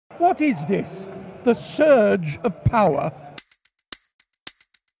What is this? The surge of power?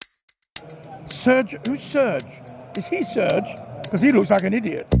 Surge? Who's Surge? Is he Surge? Because he looks like an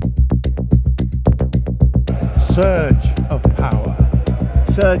idiot. Surge of power.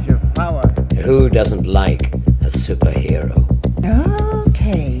 Surge of power. Who doesn't like a superhero?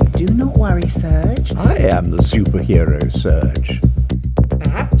 Okay, do not worry, Surge. I am the superhero, Surge.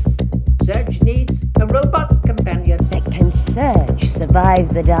 Perhaps Surge needs a robot companion. But can Surge survive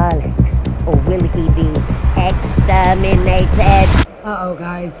the Daleks? Or will he be exterminated? Uh-oh,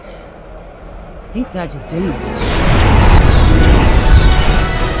 guys. I think Surge is doomed.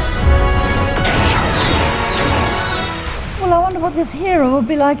 Well, I wonder what this hero will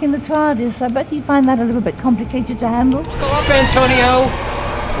be like in the Tardis. I bet you find that a little bit complicated to handle. Go up, Antonio!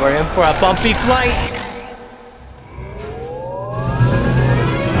 We're in for a bumpy flight!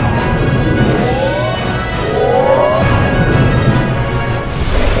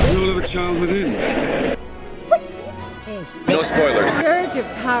 We all have a child within. What is this? No spoilers. Surge of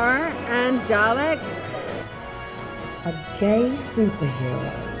power and Daleks. A gay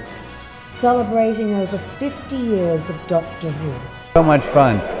superhero celebrating over 50 years of Doctor Who. So much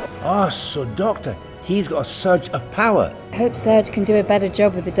fun. Oh, so Doctor, he's got a surge of power. I hope Surge can do a better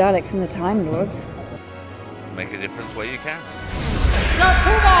job with the Daleks than the Time Lords. Make a difference where you can.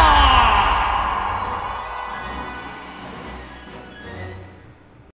 Zakuma!